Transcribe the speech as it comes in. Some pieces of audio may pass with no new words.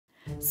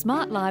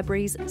Smart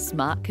libraries,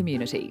 smart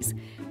communities.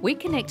 We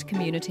connect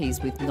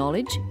communities with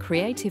knowledge,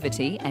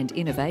 creativity and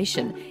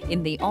innovation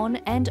in the on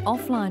and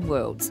offline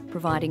worlds,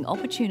 providing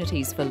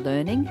opportunities for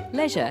learning,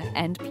 leisure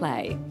and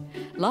play.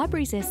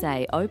 Libraries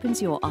SA opens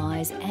your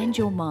eyes and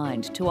your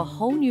mind to a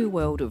whole new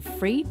world of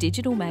free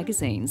digital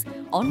magazines,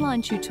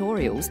 online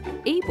tutorials,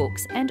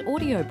 ebooks and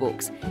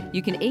audiobooks.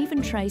 You can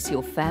even trace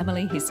your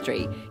family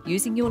history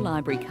using your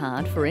library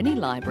card for any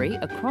library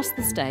across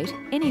the state,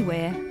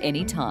 anywhere,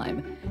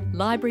 anytime.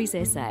 Libraries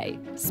SA.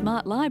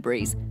 Smart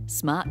libraries,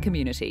 smart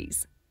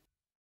communities.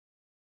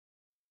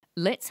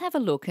 Let's have a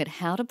look at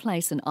how to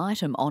place an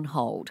item on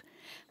hold.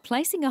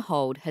 Placing a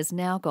hold has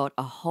now got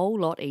a whole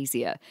lot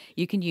easier.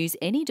 You can use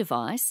any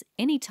device,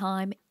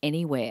 anytime,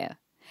 anywhere.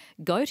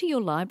 Go to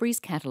your library's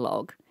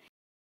catalogue.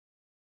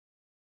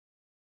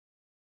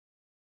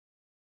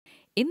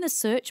 In the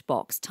search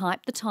box,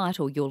 type the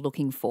title you're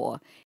looking for.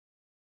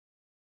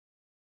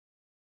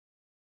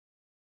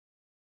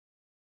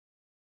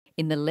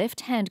 In the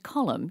left-hand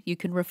column, you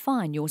can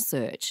refine your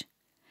search.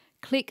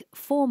 Click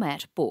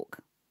Format Book.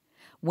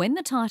 When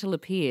the title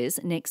appears,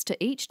 next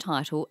to each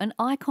title, an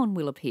icon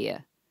will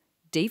appear.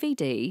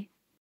 DVD,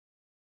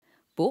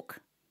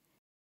 Book,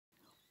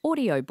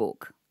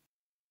 Audiobook.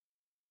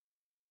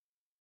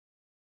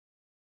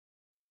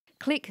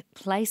 Click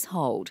Place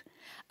Hold.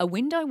 A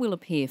window will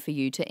appear for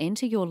you to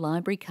enter your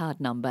library card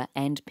number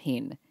and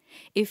PIN.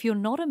 If you're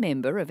not a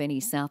member of any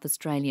South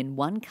Australian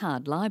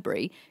one-card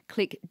library,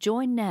 click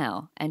Join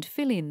Now and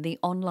fill in the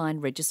online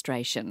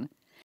registration.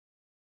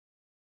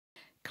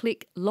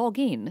 Click Log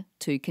In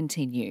to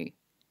continue.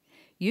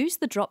 Use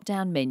the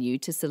drop-down menu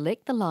to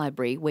select the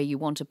library where you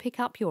want to pick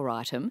up your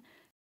item.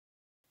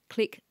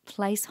 Click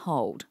Place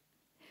Hold.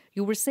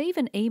 You'll receive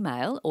an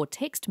email or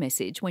text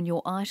message when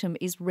your item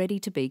is ready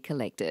to be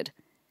collected.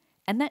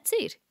 And that's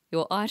it.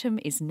 Your item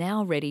is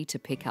now ready to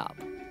pick up.